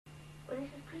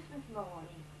Christmas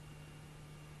morning,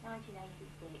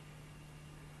 1986,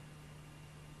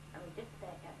 and we just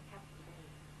about got a cup of tea.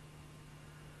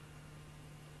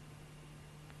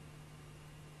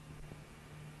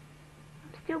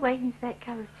 I'm still waiting for that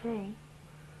cup of tea.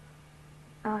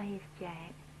 Oh, here's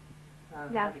Jack.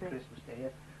 Happy Lovely. Christmas,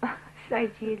 dear. So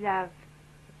do you, love.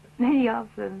 Many of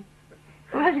them.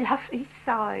 What a lovely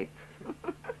sight.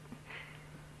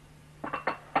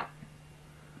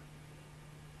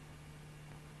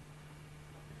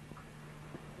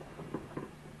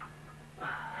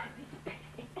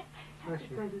 Bless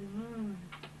you. And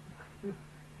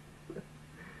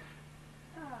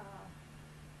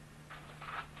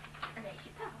there's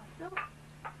your parcel.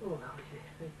 Oh, lovely.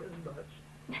 Thank you very much.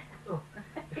 Oh.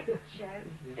 Joke.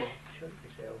 Choke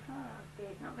yourself. Oh, dear,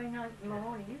 it's not very nice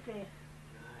morning, is it?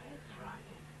 No, it's right.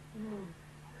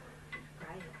 It's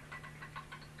great.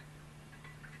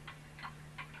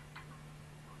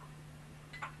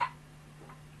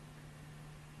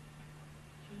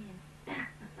 Cheers.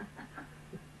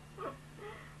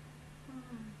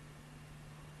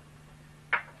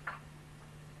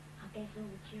 I guess all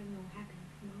the children will happen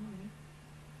this morning.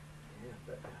 Yeah,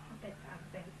 but I bet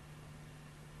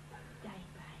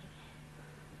daybreak.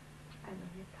 Open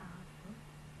the parcel.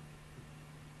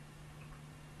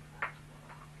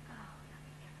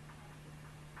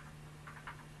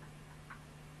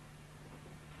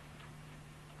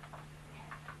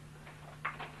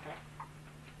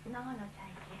 Oh, no, I'll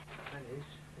take it. that is.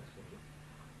 That's it.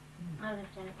 I'll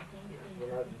have done it again.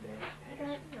 We'll open there. You got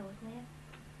open yours now?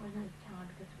 Wasn't it time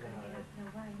because we're going to get up and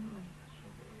away, didn't we?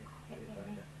 Get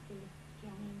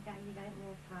Johnny and David over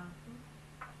their parcel.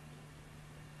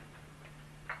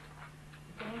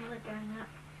 Then we're going up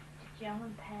to John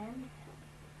and Pam's.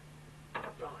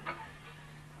 Right.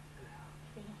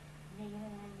 See Neil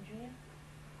and Andrea.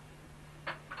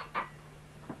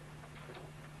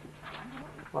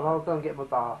 Well, I'll go and get my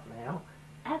bath now.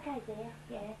 Okay, dear,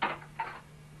 yeah.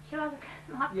 Shall I look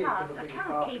at my Yeah, parcel? I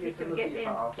can't keep it till we get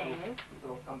downstairs.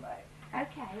 I'll come back.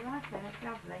 Okay, right then, that's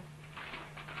lovely.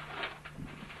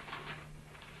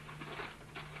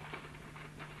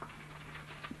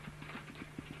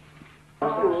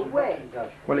 Oh, when?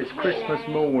 Well, it's Christmas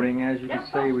morning, as you can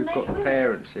see. We've got the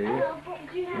parents here,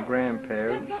 the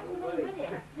grandparents.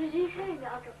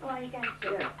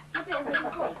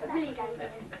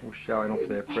 All showing off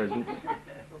their presents.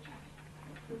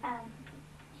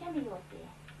 Show me yours, dear.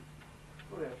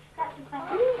 What else? That's the thing.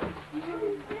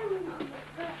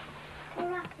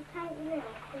 We'll have to take the milk.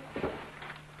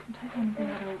 Take anything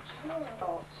else.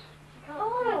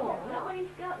 Oh, look what he's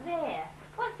got there.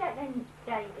 What's that then,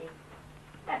 David?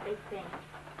 That big thing.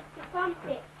 The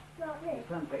trumpet, like this.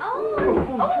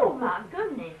 Oh my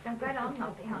goodness. I'm glad I'm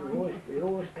not behind. It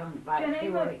always comes back Jenny,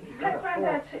 to look, it. let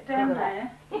Grandad sit down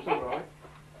there. It's all right.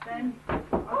 Then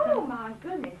Oh my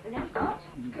goodness. And it's got.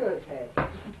 Good head.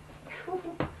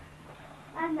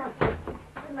 And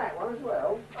And that one as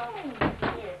well. Oh, yes.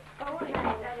 Oh, yes,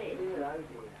 that is. Dear, oh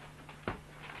dear.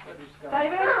 What is going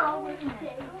David,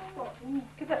 oh,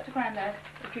 give that to Grandad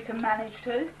if you can manage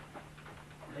to.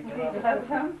 Pick Leave it the up. both of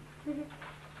them.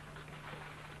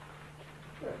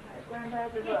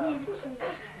 Grandad as well.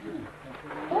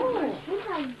 Oh,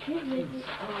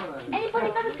 Oh, anybody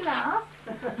got a glass?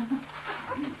 Look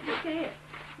at it.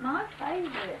 My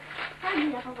favourite. My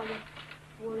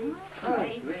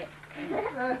favourite.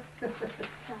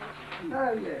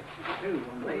 oh, yes. Do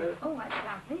one of those. Oh, that's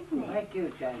lovely, isn't it? Thank you,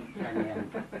 Jenny.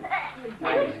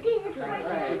 Thank you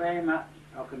very much.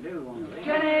 I can do one of these.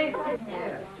 Jenny!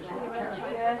 Yeah, just what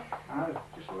Yes. Oh,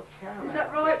 just what caramel. Is that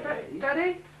right,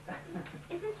 Daddy?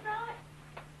 Is this right?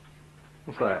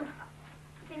 What's that?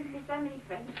 Seems to be so many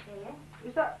friends here.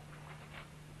 Is that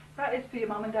is for your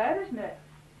mum and dad, isn't it?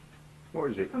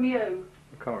 What is it? From you.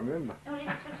 I can't remember. Oh,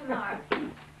 it's for tomorrow.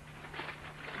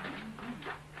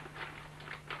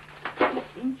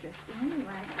 It's interesting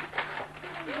anyway.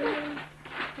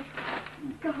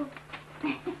 Go. Do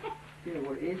you know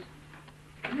what it is?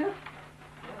 No.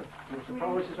 You're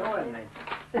surprised as I am then.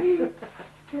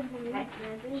 That's a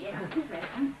Jeff's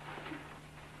present.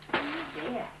 Oh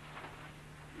dear.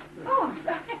 Oh,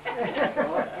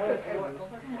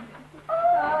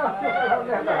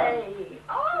 lovely.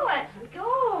 Oh, that's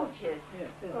gorgeous.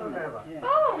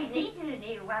 Oh, we needed a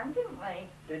new one, didn't we?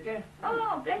 Did you?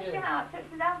 Oh, bless your heart, that's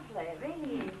lovely, it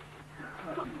really is.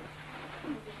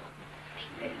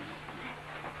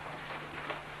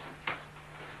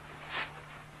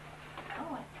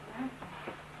 Oh,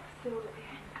 it's lovely.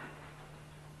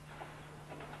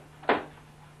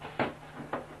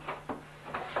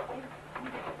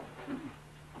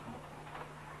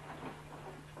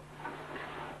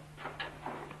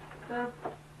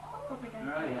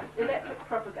 Oh, yeah. Electric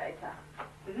propagator.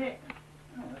 Is it?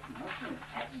 Oh, that's nice, isn't it?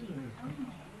 Actually,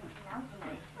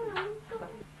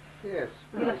 lovely. Yes.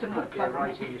 You'll have to put Yeah, plug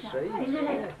right in in it. your seats. Isn't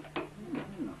Yeah. it?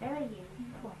 Mm. Very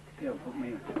useful. You'll put me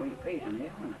sweet peas in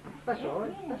here, won't it? That's all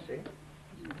right. That's it.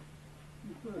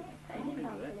 Good. Very Yeah.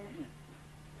 lovely. Okay.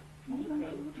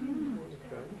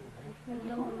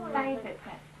 Favourite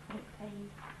please.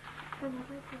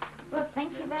 Well,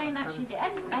 thank you very much indeed.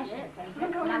 That's smashing.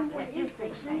 That's lovely. I do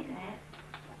appreciate that.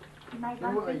 You made See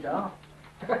what they one are.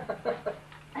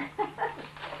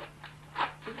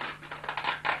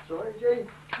 Sorry, Jean.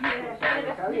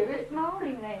 Yeah, this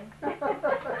morning then.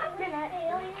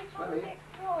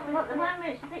 What, the one where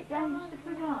it's a bit dangerous to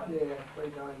put on? Yeah, very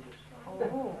dangerous. Oh,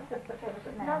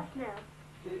 Not now.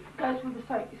 Goes with the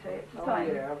soap, you see. It's the Oh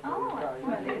same. yeah, Oh,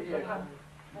 absolutely. that's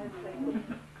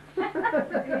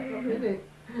Isn't it?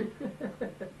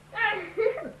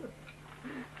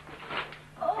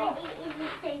 Oh, it is a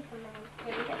safer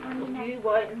man. You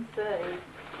wait and see.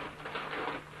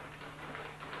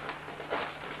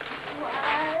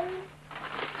 Wow.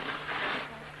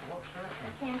 What's that? I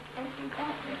can't see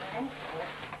that there.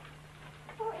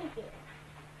 What is it?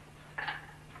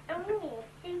 Only a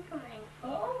Superman.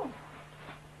 Oh.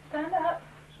 Stand up.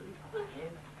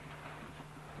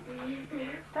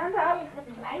 Stand up.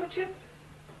 Put your...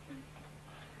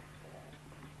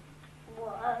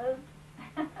 Whoa.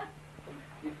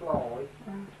 You fly.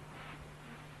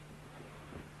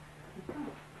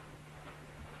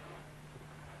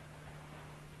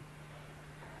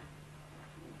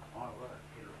 Oh, well,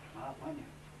 you look smart, won't you?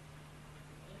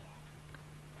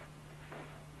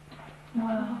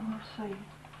 Well, we'll see.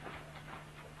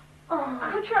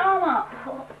 Oh, Put your arm up.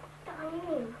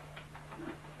 darling.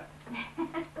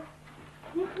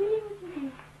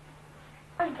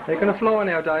 They're going to fly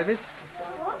now, David.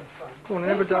 What? Go on,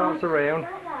 have a dance around.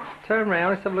 Like that. Turn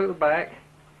round, let's have a look at the back.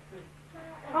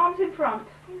 Arms in front.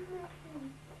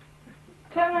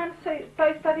 Turn around, see,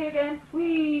 face Daddy again.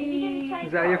 Whee!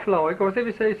 Is that how you fly? Go on, see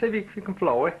if you can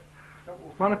fly.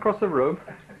 Run across the room.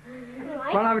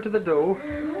 Run over to the door.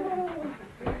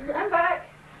 And back.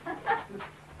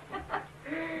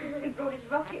 He brought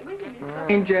his rocket with him.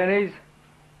 In Jenny's.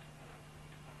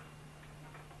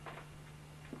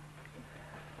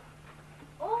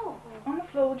 Oh, On the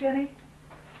floor, Jenny.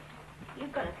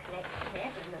 you've got a collection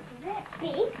there, but look at that.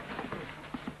 Big?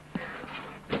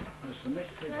 There's the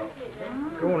mystery box, is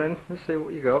there? Go on in, let's see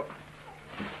what you got.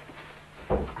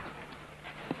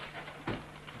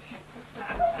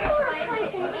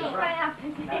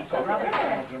 That's all rubbish,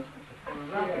 Adrian.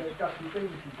 Yeah, Dusty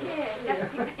Beans.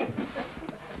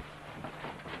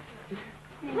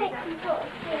 Quick, you've got a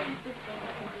thing.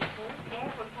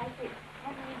 Careful, take it.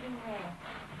 Have anything there.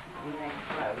 You ain't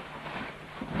slow.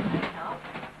 No.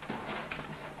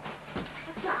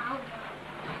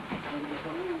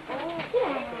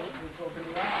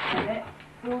 Minute.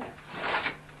 Well,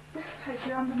 take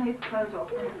your underneath clothes off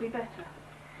and it'll be better.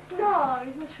 No,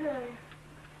 it's not true.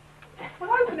 Well,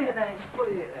 open it then. What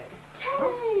is it then?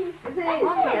 Hey! Is it?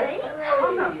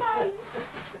 Oh, no.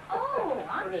 Oh,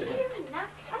 I'm hearing that.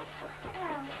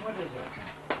 What is it?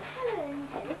 Helen,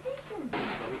 television.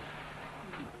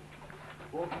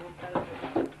 Portable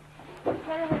television.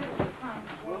 Television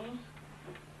country.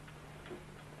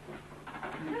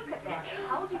 Look at that.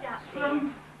 Hold it up there.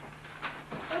 From...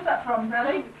 Where's that from,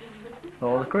 Daddy?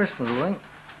 Oh, the Christmas, I think.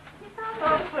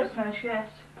 Oh, Christmas, yes.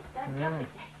 Yeah.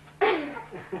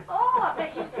 Oh, I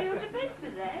bet you still the bed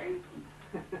for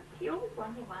that. She always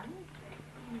wanted one.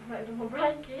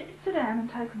 Sit down and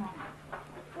take them off.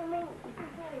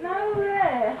 No,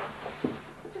 there.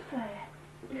 Just there.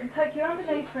 You can take your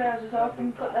underneath trousers off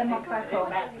and put them off back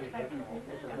on. Electric.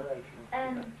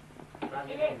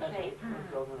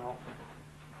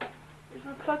 Is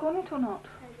there a plug on it or not?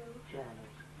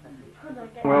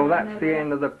 Well, that's the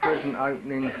end of the present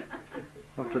opening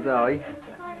of today.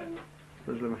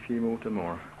 There's a few more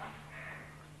tomorrow.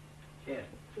 Cheers.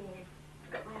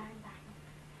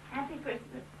 Happy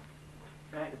Christmas.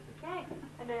 Right. Thanks.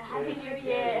 And a Happy New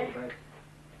Year.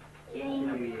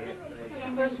 Jean.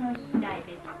 Christmas.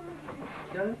 David.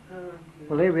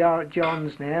 Well, here we are at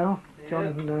John's now.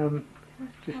 John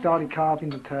just started carving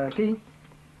the turkey.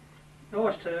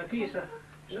 Nice turkey. It's a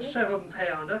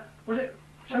 7-pounder. Was it?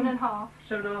 7.5.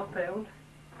 7.5 pound.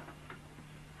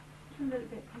 A little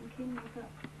bit pumpkin, but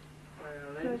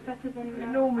Well, so it's better than it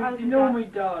normally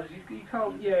does. You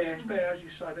can't. Yeah, it's better as you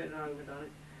say, better than overdone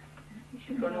it. You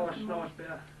You've got a nice bit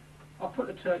of. I'll put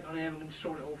the turkey on here and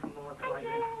sort it all from my plate.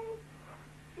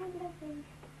 Then.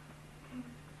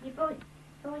 You boys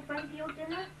ready for your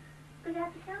dinner? Good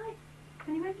appetite.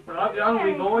 Can you make Well, I hope you're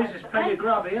hungry, boys. There's plenty of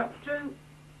grub here. Drew,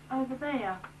 Over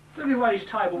there. Look at the way his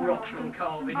table rocks from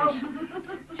carving. Oh,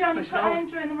 It's- Johnny, It's put not-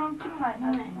 Andrew in the wrong plate. No,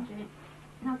 Andrew.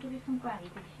 And I'll give you some gravy,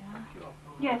 shall I?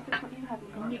 Yes, that's what you have.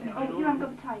 Oh, you haven't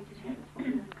got potatoes yet. That's what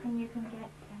you And you can get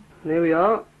There we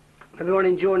are. Everyone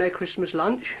enjoying their Christmas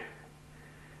lunch.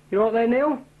 You all right there,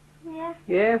 Neil? Yeah.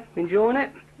 Yeah, enjoying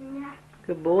it? Yeah.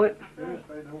 Good boy. Yes,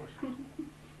 very nice.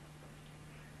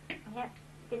 Yep,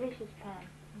 delicious pan.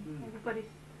 Everybody's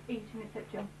eating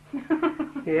except John.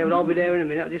 Yeah, well, I'll be there in a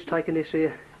minute. I'm just taking this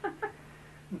here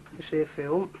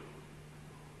film.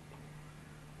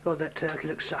 God, that turkey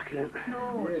looks succulent.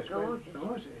 Oh, Yes, it's very gorgeous.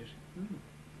 nice it is.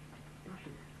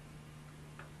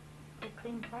 The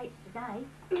clean plates today.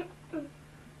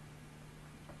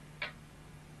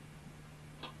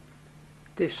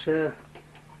 This,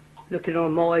 looking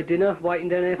on my dinner, waiting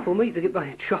down there for me to get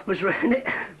my choppers round it. Do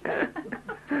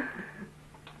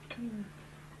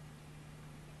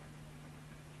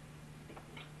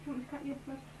you want me to cut your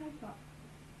mashed potatoes up?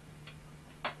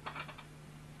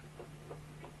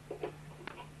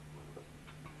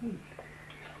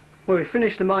 Well, we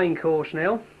finished the main course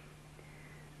now.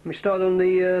 We started on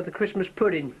the Christmas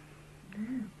pudding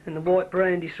and the white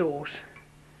brandy sauce.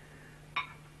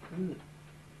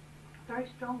 Very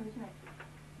strong, isn't it?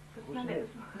 I smell it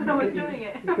when I was doing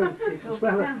it. You can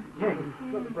smell it. Yeah,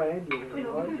 got the brandy in it,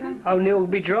 right? Oh, Neil will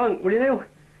be drunk, will you, Neil?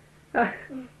 I've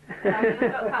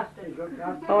got custard. You got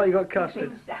that? Oh, you got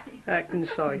custard. Acting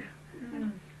safe. Very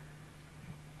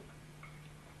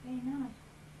nice.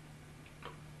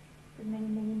 The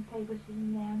many people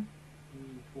sitting down.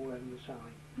 All over the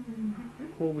side.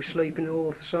 We'll be sleeping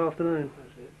all this afternoon.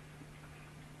 That's it.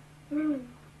 Mm.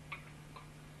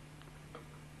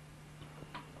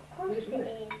 Push it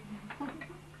in.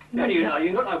 No, you know,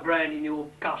 you've got no brandy in your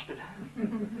custard.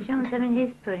 John's having his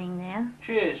pudding now.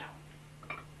 Cheers.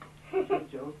 Good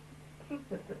job.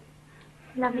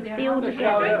 Lovely to be all Let's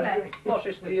together. go, what's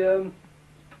this, the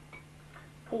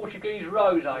Portuguese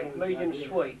rosé, medium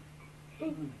sweet.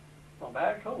 Not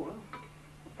bad at all, huh?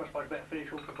 I suppose better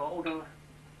finish off the bottle, don't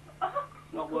I?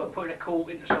 Not worth putting a cork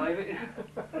in to save it.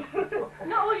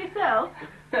 Not all yourself.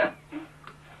 There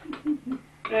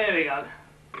we go.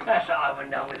 That's it over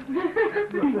and done with.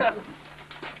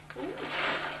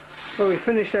 Well, we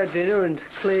finished our dinner and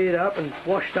cleared up and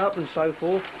washed up and so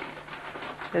forth.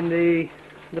 And the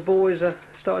boys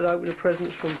started opening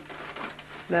presents from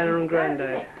Nana and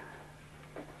Grandad.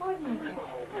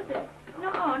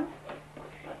 Not on.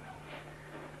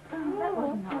 That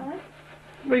wasn't nice.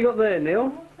 What you got there, Neil?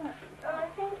 What's that? I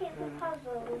think it's a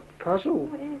puzzle. Puzzle.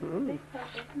 Oh, it is. Mm. Big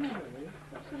puzzle, isn't it?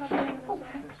 What's the lovely name of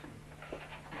that?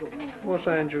 What's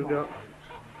Andrew got?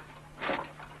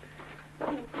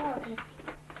 Oh, God.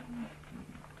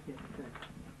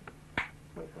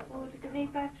 Oh, does it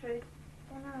need batteries?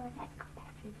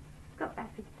 It's got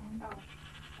batteries then.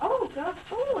 Oh, God.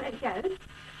 Oh, there it goes.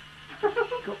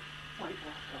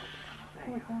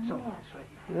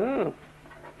 Oh.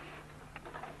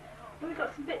 We've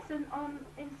got some bits on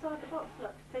inside the box,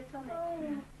 look, to fit on it.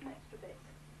 Some extra bits.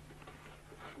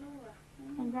 Laura.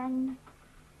 And then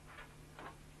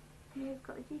you've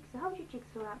got a jigsaw. Hold your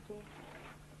jigsaw up there.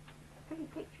 Pretty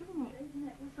picture, isn't it? Isn't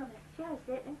it? What's on it? Shows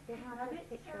it. That's it. I'll have a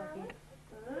picture of you.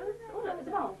 Good. Oh, look, there's a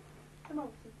mole. There's a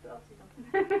mole with some glasses on.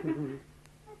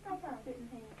 That's sitting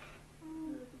here.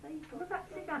 There's a baby. Look at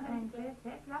sit down, Andrew.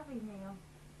 That's lovely, Neil.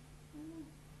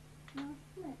 Nice,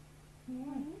 isn't it?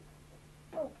 Yeah.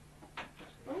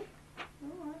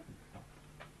 Alright.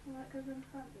 Well, that goes in the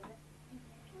front, doesn't it?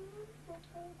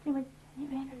 See what it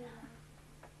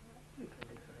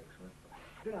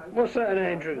round. What's that,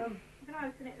 Andrew? You can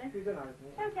open it then. You can open it.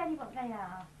 Show Daddy what they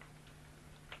are.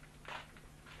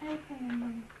 Open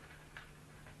them.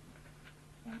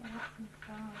 Then they'll have some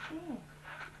stars. Yeah.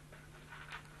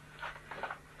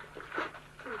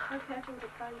 Be careful with the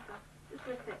paper. Just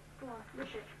rip it. Go on, rip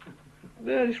it.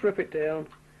 Yeah, just rip it down.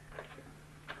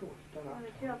 Cool, done Oh, up. the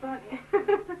job, aren't you? You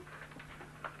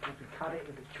can cut it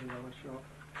if it's too long a shot.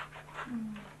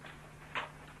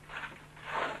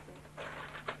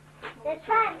 The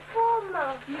transformer.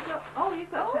 You've got a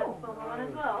transformer one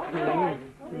as well. Yeah.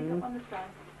 Oh, you got one the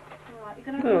same. Alright, you're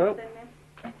going to Oh, open it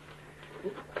then.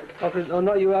 I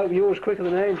know you open yours quicker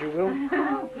than Andrew will.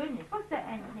 Oh, goodness. What's that,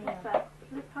 Anthony? What's that?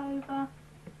 Flip over.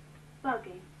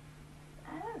 Buggy.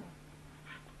 Oh.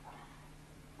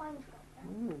 One's got that.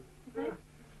 Mm. Is it?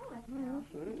 Oh, that's nice.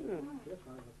 Just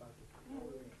over the bucket.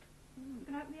 You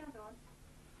can open the other one.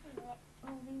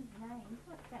 All these names.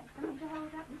 What's that? Something to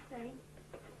hold up and see.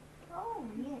 Oh,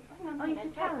 yeah. Hang on Oh, a you minute.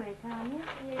 should tell it, are you?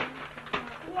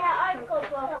 Yeah, I've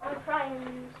got one. My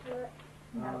friends.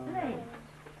 Lovely.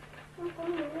 Oh, this is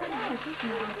nice,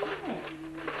 isn't it?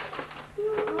 Oh,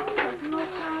 there's more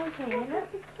flowers here, look.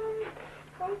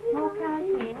 More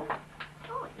flowers here.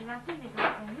 Oh, it's lovely little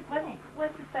thing, isn't it?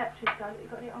 Where's the batteries go? You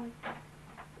got it on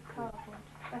cardboard.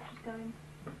 Batteries going.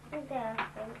 There.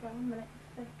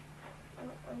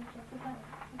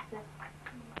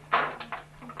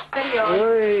 There you are.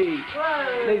 Hey,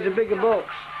 Whoa. needs a bigger box.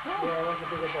 Yeah, that's a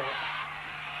bigger box.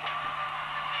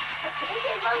 Is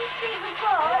it one big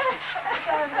box?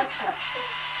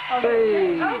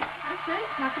 Hey. That's it.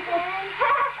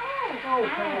 Oh,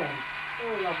 Pam.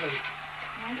 Oh, lovely.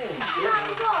 Mum,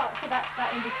 what? So that's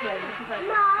that in between.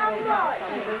 Mum, what?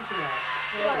 I'm into that.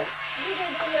 What? Is it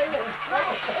it?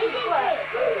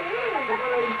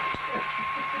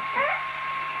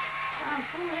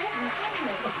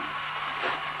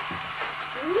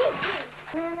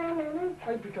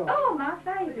 Apricot. Oh, my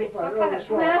favourite. Well, Okay. that's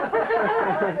right.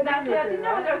 That's it. I didn't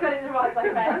know whether I got it in the right way,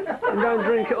 Ben. And don't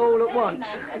drink it all at once.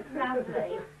 That's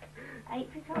lovely.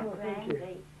 Apricot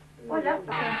brandy. Well, that's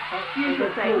the usual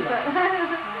thing, but...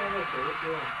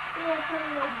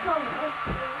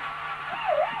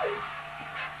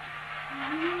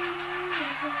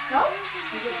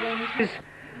 It's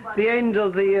the end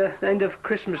of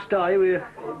Christmas Day. We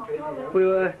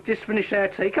were just finished our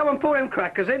tea. Come on, pour them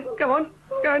crackers in. Come on,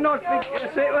 go nice big.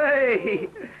 That's it. Hey.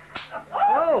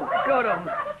 Oh, got 'em.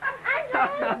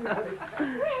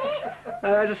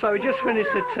 As I say, we just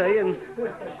finished the tea and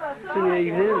it's in the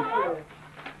evening.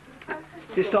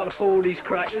 Just start to pour all these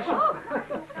crackers.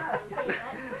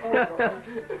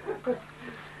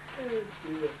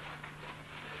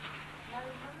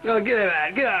 Oh, get it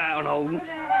out on hold.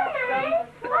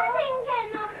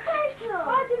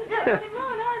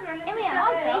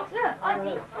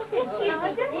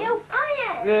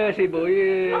 Yes, hey boy,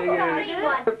 yeah.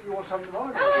 You want some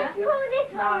tonight?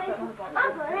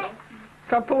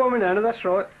 Can't pull one in there, that's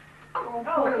right.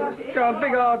 Go on,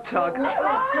 big hard tug.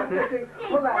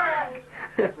 Pull that.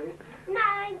 No,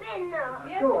 I did not.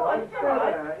 Go on.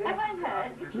 That won't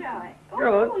hurt, you try. Go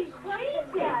on. Oh, he's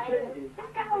squeezing.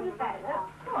 Let's get hold of that, look.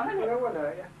 Come on, I don't want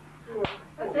that, yeah.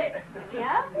 that's it.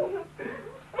 Yeah?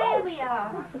 There we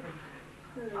are.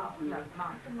 You've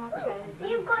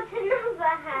got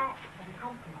another hat.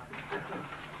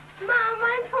 Mum, I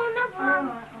found another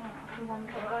one.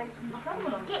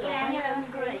 Get your hand. Yellow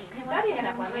and green. Daddy can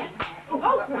have one, yeah?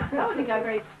 Oh, that wouldn't go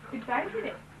very good thanks, did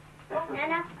it?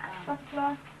 Nana.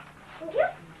 Butterfly. Thank you.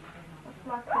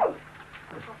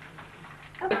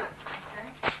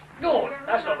 Oh,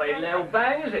 that's not very loud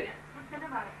bang, is it?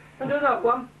 I'll do another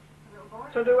one.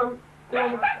 So do one.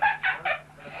 Oh,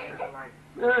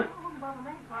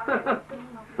 Mummy,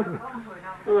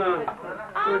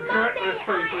 I'm dying.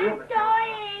 I'm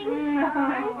dying.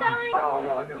 Oh,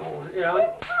 right, oh, yeah.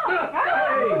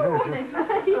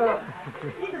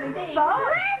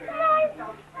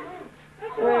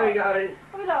 There we go.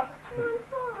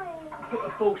 Put a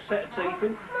full set of teeth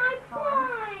in. My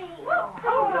pie.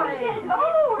 Oh,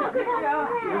 look at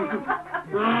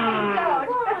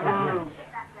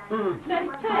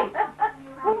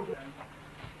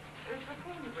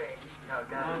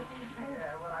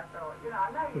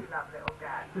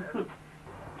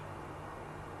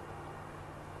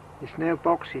It's now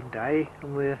Boxing Day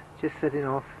and we're just setting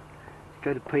off to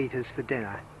go to Peter's for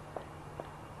dinner.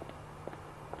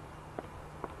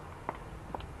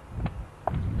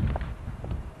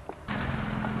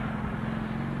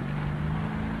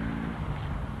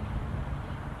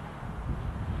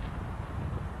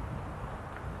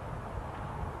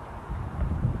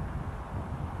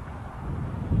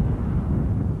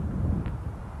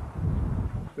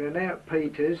 We're now at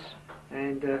Peter's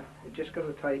and we're just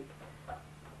going to take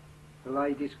the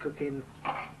ladies cooking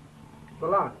for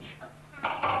lunch.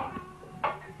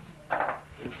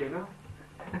 For dinner.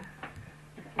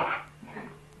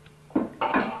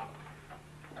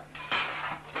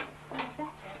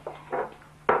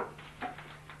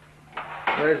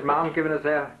 There's Mum giving us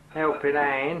a helping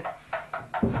hand.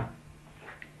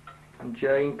 And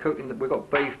Jane cooking, we've got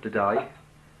beef today.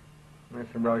 There's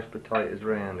some roast potatoes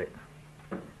around it.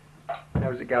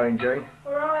 How's it going, Jane?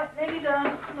 Alright, nearly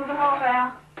done. Another half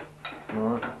hour.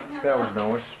 Right, smells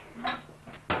nice.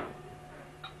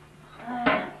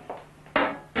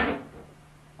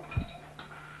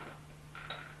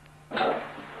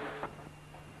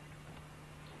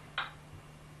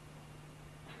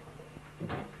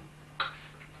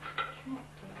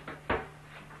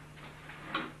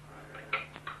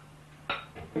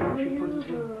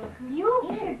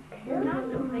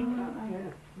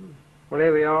 Well,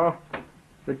 here we are.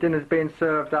 The dinner's being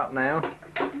served up now.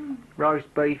 Roast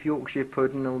beef, Yorkshire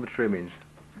pudding, all the trimmings.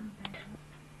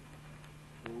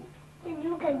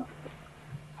 You can.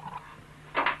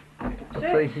 I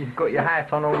see you've got your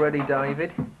hat on already,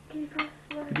 David. Can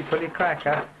you put your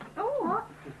cracker? Oh,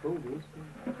 Just boulders.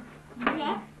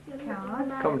 yeah.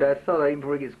 Come Dad, start eating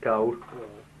before it gets cold.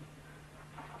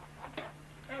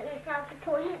 And it's out the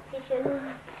toilet station.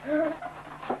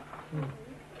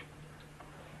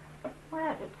 Well,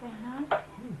 that looks very nice.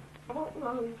 What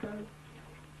wrong is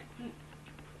it?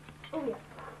 Oh, yeah.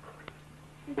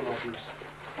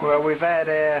 Well, we've had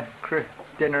our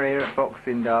dinner here at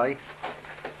Boxing Day.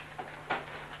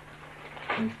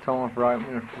 It's time for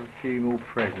opening a few more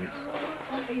presents.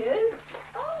 For you?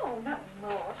 Oh, nothing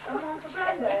more. Someone for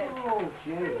Granddad. Oh,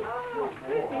 gee. Oh,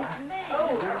 goodness me. Oh.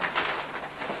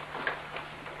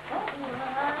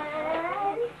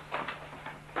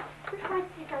 Which one did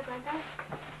you go, Granddad?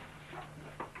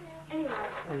 Anyway.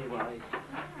 Anyway.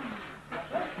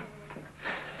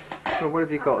 Well, what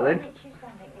have you got then?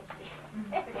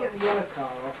 Get the yellow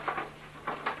car off.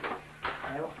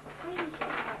 Out.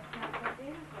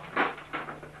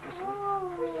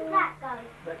 Where did that go?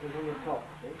 That was on the top,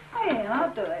 see? Yeah,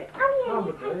 I'll do it. Oh, yeah, Mum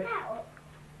you would do take it. that off.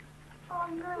 Oh,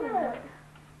 no. Look.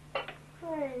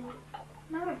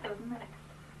 No, it doesn't.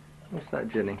 What's that,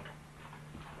 Jenny?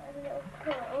 A little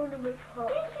ornament pot.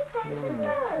 Did you take the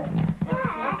bird? I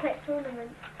collect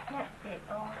ornaments. That's it,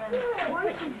 all Look.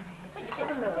 put your pieces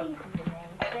in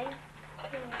there, see?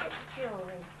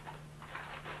 Jewellery.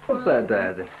 What's that,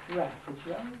 Dad? Rapid,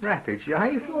 yeah? Rapid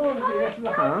shave? Oh, yes,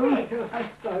 Oh.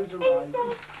 That's those away.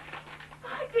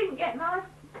 I didn't get nice.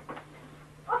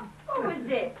 What was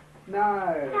it?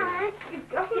 No. Dad, You've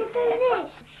got you it do there.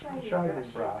 this.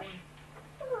 Shaving brush.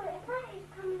 Oh, that is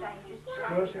coming back.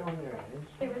 Brush it on your hands.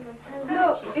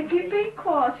 Look, if you be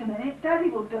quiet a minute, Daddy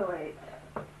will do it.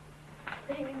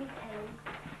 Put it in your tail.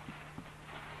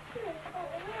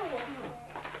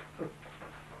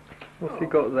 What's he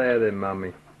got there then,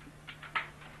 Mummy?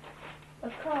 A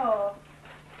car.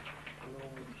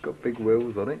 It's got big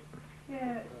wheels on it.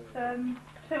 Yeah, it's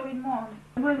 2 in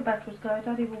 1. Where the batteries go,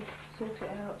 Daddy will sort it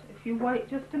out. If you wait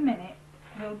just a minute,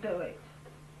 he'll do it.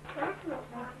 That's not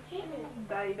bad.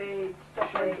 David, stop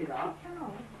Shake it. it up.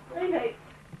 Really?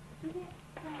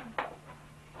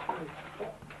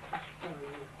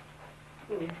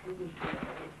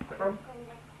 From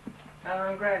Alan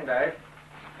and Grandad?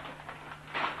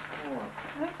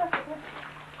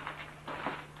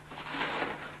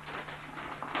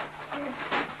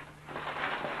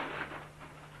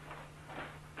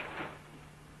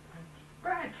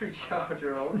 Battery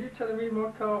charger on? You're telling me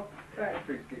my car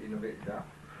battery's getting a bit dull?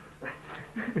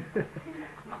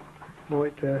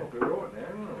 Might I'll be right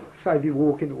now, save you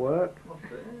walking to work. what's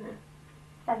it?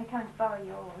 Daddy can't borrow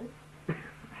yours.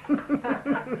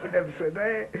 Never said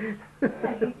that. No,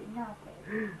 you didn't know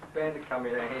it. Bound to come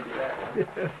in and hand you that one.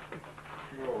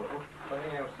 Right,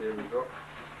 something else here we've got.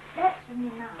 That's from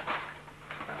your mum.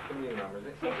 That's from you, Mum, is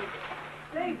it?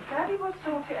 Steve, Daddy will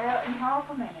sort it out in half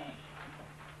a minute.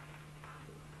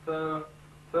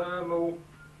 Thermal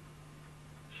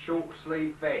short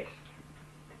sleeve vest.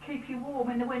 To keep you warm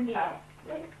in the winter.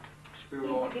 Yeah.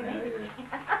 Spill right now,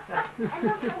 yeah. I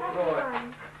love the other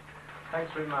one.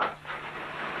 Thanks very much.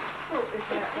 Sort this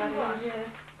out, Daddy. Yeah.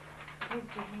 I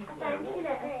don't feel it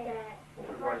there. What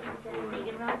we're waiting for You is...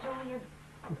 can write all your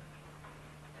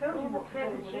Tell me what to do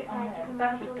with it on there.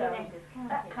 That's the go.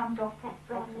 That comes off the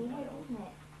That's on bottom. the head, isn't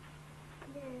it?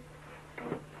 Yeah.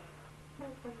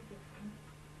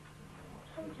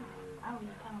 Oh, you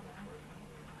can't.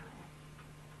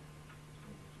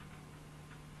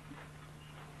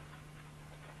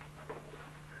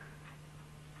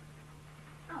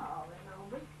 Oh, there's a little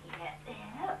whiskey out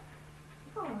there.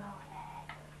 Poor old lad.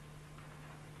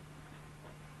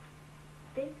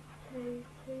 Big 2,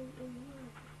 2 in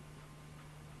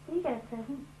 1. You get a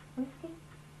present, whiskey?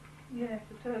 Yeah,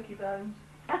 the turkey bones.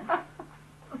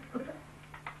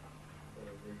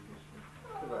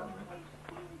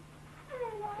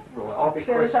 Right, I'll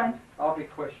be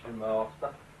question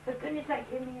master. For goodness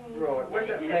sake, give me a... Right, where's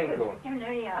that pen gone? Give me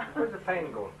there you are. Where's the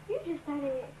pen gone? You just had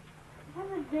it.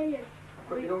 Have a day.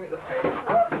 Quick, you don't get the pen.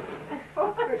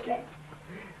 Okay.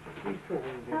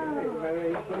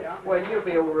 Well, you'll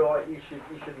be alright, you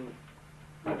shouldn't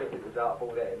leave it with the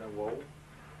dartboard out in the wall.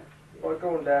 Right,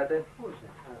 go on, Dad, then. What is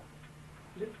that?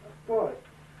 Is it what?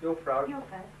 Your throat. You're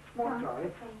first. What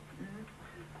time?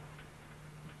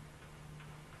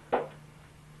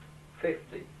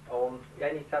 50 on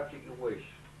any subject you wish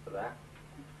for that.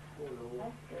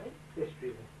 That's good.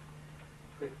 History.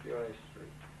 50 on history.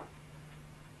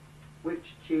 Which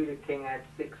Tudor king had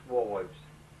 6 wives?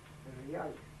 Yeah.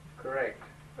 Correct.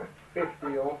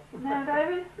 50 off. Now,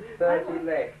 David? 30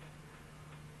 left.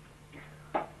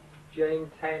 Jean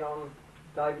 10 on,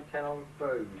 David 10 on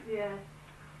food. Yeah.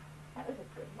 That was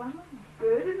a good one, wasn't it?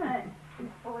 Good, isn't it?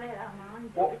 All that on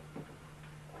mine. What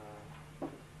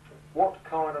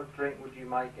kind of drink would you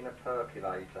make in a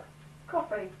percolator?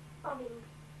 Coffee.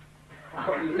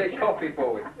 You said coffee,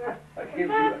 boy. That gives you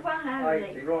First one 80,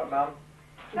 only. right, Mum?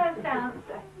 First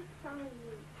answer.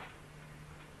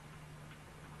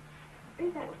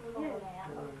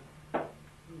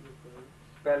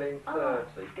 Spelling 30. Oh,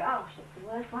 gosh, it's the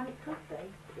worst one it could be.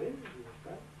 You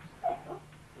can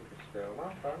spell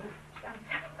one, can't you?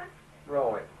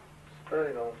 Right.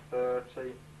 Spelling on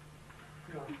 30.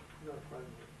 Oh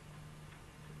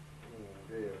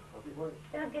dear.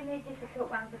 Don't give me difficult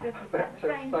ones because it's Better the say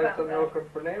same something I photo. can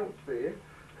pronounce here.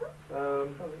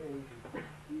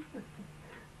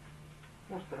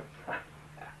 What's that?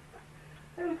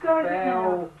 Who's going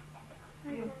Spell, now?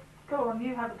 You, go on,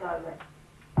 you have a go then.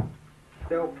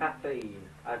 spell caffeine,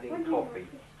 as in coffee.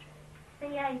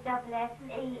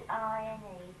 C-A-F-F-E-I-N-E.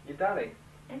 You done it?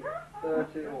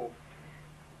 30 or...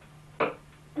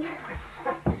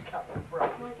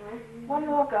 One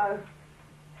more go.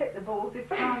 Hit the ball this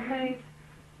time, please.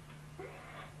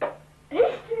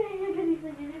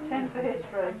 10 for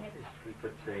history. History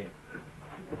for 10.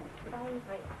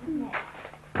 Favourite, isn't it?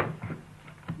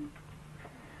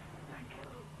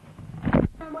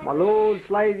 My lords,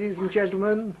 ladies and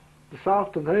gentlemen, this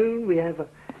afternoon we have an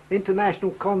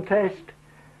international contest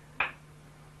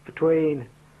between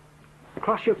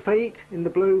Crusher Pete in the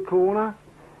blue corner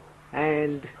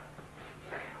and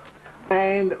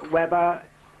Webber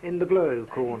in the blue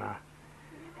corner.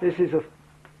 This is a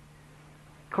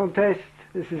contest,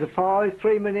 this is a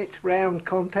 3-minute round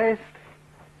contest,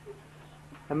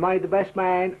 and may the best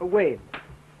man win.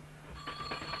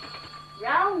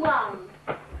 Round one.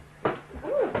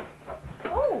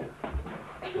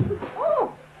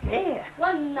 Yeah.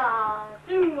 1,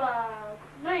 2,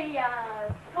 3,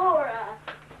 4.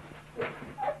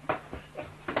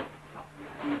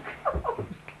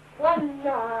 1,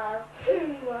 2,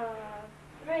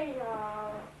 3.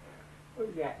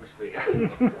 Where's the atmosphere?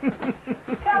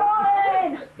 Come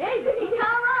on!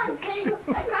 Come on, Pete!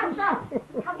 Catch up!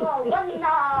 Come on! 1,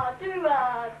 2,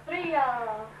 3,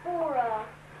 4.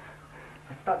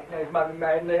 I don't think there's mummy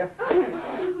man there.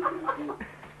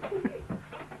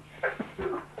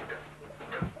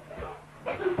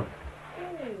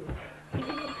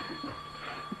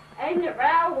 And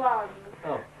round one.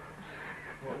 Oh.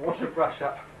 Wash a brush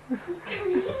up.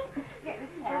 Get the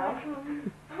towel.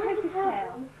 Take the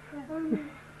towel.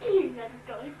 You never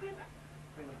got it.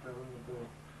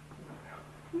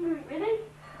 Ready?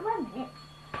 One minute.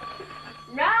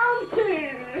 Round 2.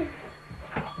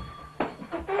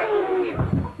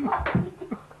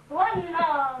 1,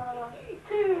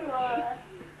 2,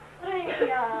 3,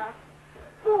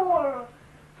 4,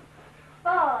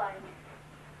 5.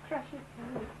 Crush it.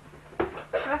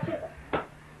 Crush it.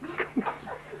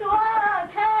 Go on,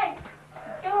 take.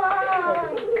 Go on.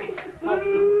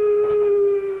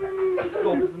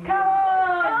 Come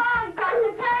on, crush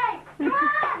it, take. Come on.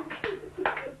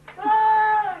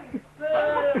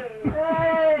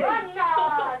 Hey. 1,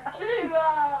 2,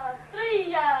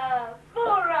 3, 4,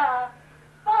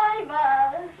 5,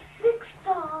 6,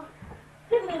 7.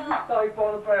 Stay by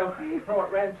the bell.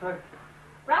 Right, round 2.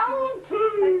 Round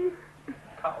 2.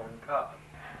 Cut on, cut.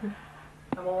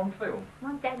 Am I on film?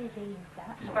 My daddy's eating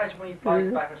stuff. Just imagine when you play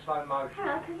it back in slow motion. Hang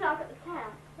on, because I've got the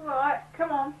towel. Alright,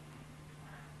 come on.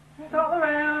 Start the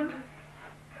round.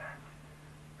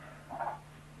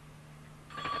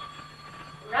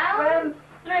 Round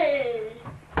 3.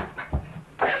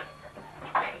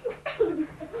 Hey!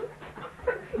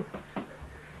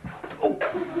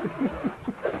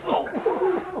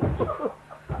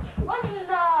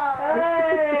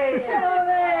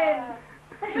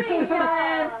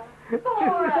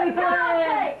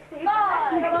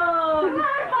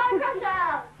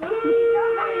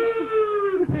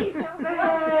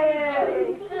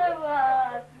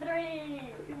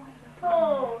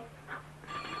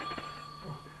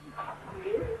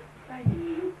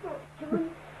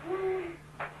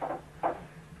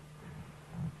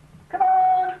 Come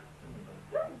on!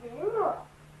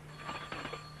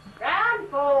 Round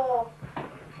 4.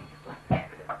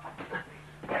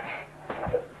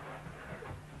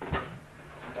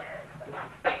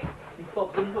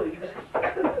 Bobs and weaves.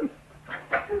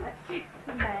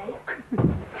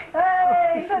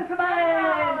 Hey,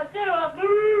 Superman! 2,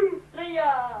 3,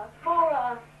 4,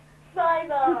 5,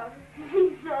 6,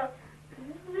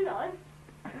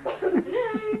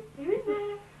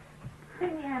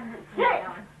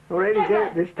 Already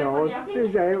out this time.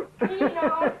 He's out.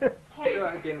 Do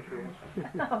that again for us.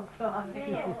 Oh, God.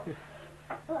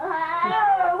 Oh,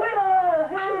 Winner!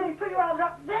 Hey, put your arms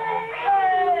up. Hey!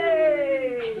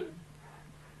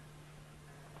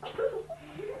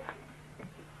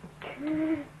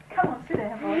 Come on, sit down.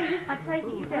 I take it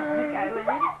you don't want to go,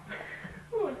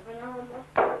 Ellen.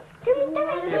 Do we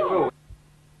do it?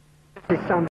 This is some